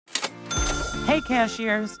Hey,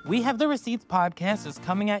 cashiers! We Have the Receipts podcast is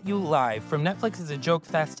coming at you live from Netflix's A Joke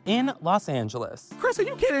Fest in Los Angeles. Chris, are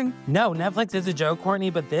you kidding? No, Netflix is a joke, Courtney,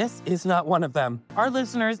 but this is not one of them. Our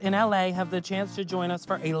listeners in LA have the chance to join us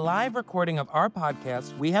for a live recording of our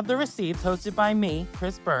podcast, We Have the Receipts, hosted by me,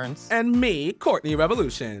 Chris Burns. And me, Courtney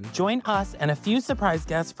Revolution. Join us and a few surprise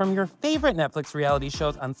guests from your favorite Netflix reality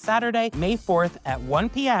shows on Saturday, May 4th at 1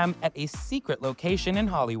 p.m. at a secret location in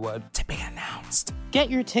Hollywood. To be announced. Get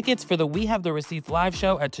your tickets for the We Have the Receipts live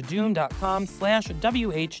show at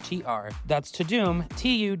tudum.com/WHTR. That's Tudum,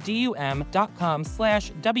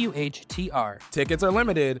 TUDUM.com/WHTR. Tickets are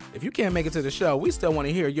limited. If you can't make it to the show, we still want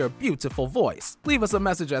to hear your beautiful voice. Leave us a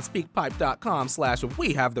message at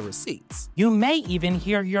speakpipe.com/We Have the Receipts. You may even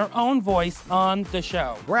hear your own voice on the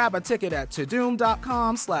show. Grab a ticket at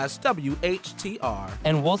tudum.com/WHTR.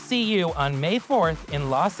 And we'll see you on May 4th in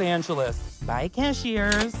Los Angeles. Bye,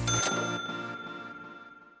 cashiers.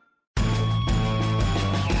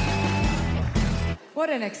 What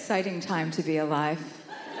an exciting time to be alive.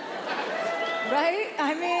 Right?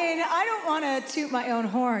 I mean, I don't want to toot my own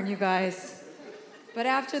horn, you guys. But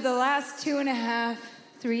after the last 2.5,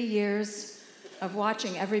 3 years of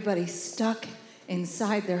watching everybody stuck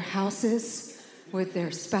inside their houses with their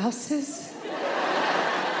spouses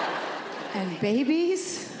and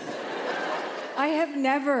babies, I have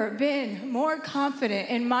never been more confident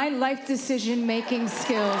in my life decision-making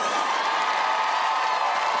skills.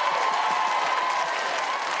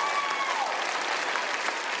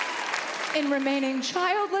 In remaining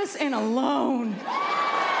childless and alone.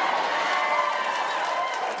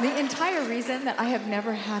 The entire reason that I have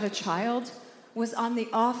never had a child was on the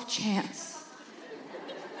off chance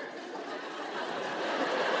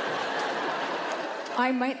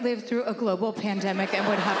I might live through a global pandemic and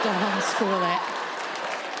would have to homeschool it.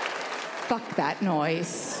 Fuck that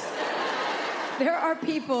noise. There are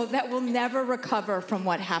people that will never recover from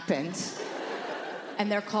what happened, and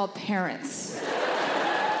they're called parents.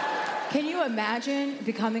 Can you imagine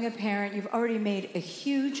becoming a parent? You've already made a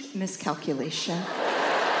huge miscalculation.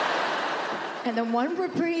 And the one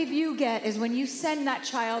reprieve you get is when you send that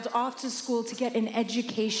child off to school to get an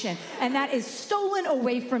education, and that is stolen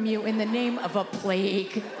away from you in the name of a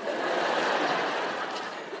plague.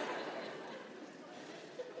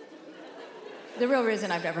 The real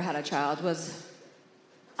reason I've never had a child was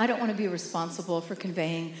I don't want to be responsible for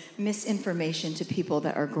conveying misinformation to people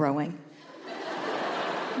that are growing.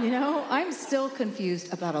 You know, I'm still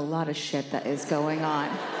confused about a lot of shit that is going on.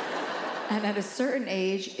 And at a certain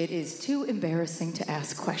age, it is too embarrassing to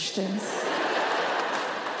ask questions.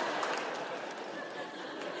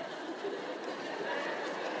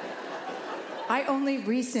 I only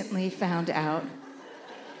recently found out,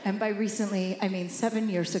 and by recently, I mean 7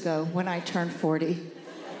 years ago when I turned 40,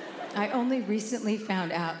 I only recently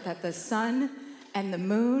found out that the sun and the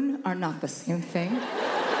moon are not the same thing.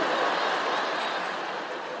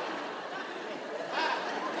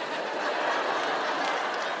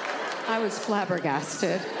 I was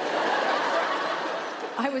flabbergasted.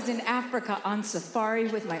 I was in Africa on safari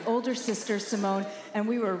with my older sister, Simone, and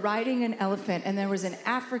we were riding an elephant, and there was an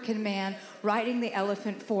African man riding the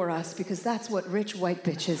elephant for us because that's what rich white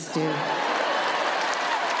bitches do.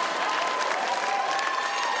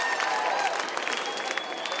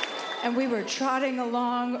 And we were trotting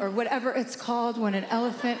along, or whatever it's called when an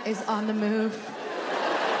elephant is on the move.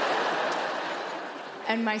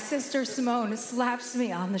 And my sister, Simone, slaps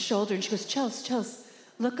me on the shoulder, and she goes, Chels,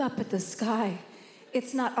 look up at the sky.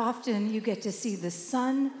 It's not often you get to see the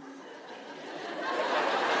sun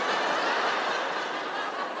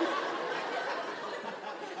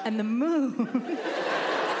and the moon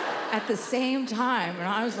at the same time. And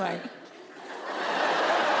I was like,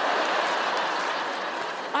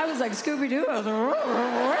 Scooby-Doo. I was like,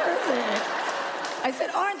 where is it? I said,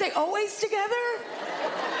 aren't they always together?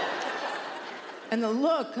 And the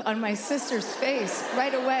look on my sister's face,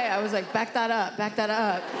 right away, I was like, back that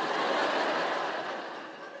up.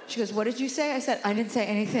 She goes, what did you say? I said, I didn't say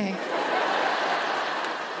anything.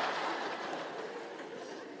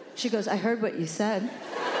 She goes, I heard what you said.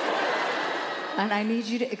 And I need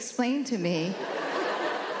you to explain to me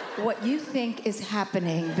what you think is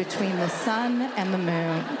happening between the sun and the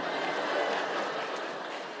moon.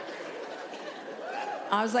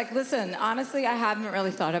 I was like, listen, honestly, I haven't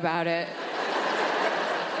really thought about it.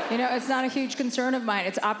 You know, it's not a huge concern of mine.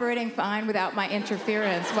 It's operating fine without my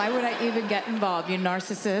interference. Why would I even get involved, you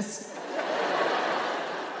narcissist?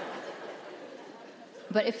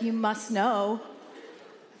 But if you must know,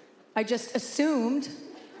 I just assumed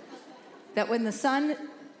that when the sun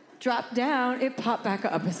dropped down, it popped back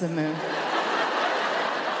up as the moon.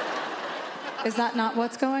 Is that not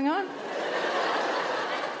what's going on?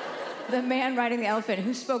 The man riding the elephant,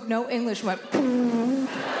 who spoke no English, went...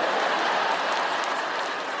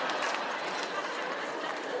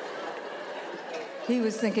 He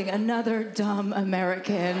was thinking, another dumb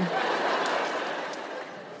American.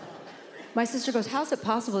 My sister goes, how's it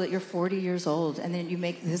possible that you're 40 years old and then you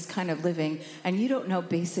make this kind of living and you don't know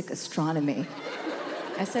basic astronomy?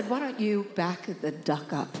 I said, why don't you back the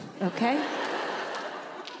duck up, okay?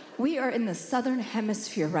 We are in the southern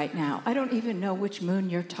hemisphere right now. I don't even know which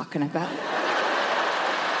moon you're talking about.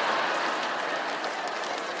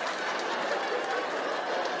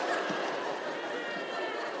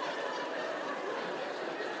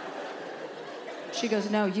 She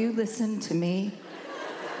goes, no, you listen to me.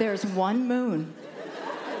 There's one moon.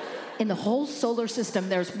 In the whole solar system,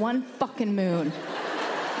 there's one fucking moon.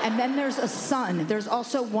 And then there's a sun. There's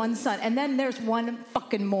also one sun. And then there's one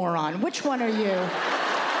fucking moron. Which one are you?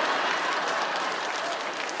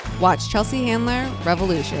 Watch Chelsea Handler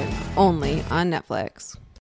Revolution, only on Netflix.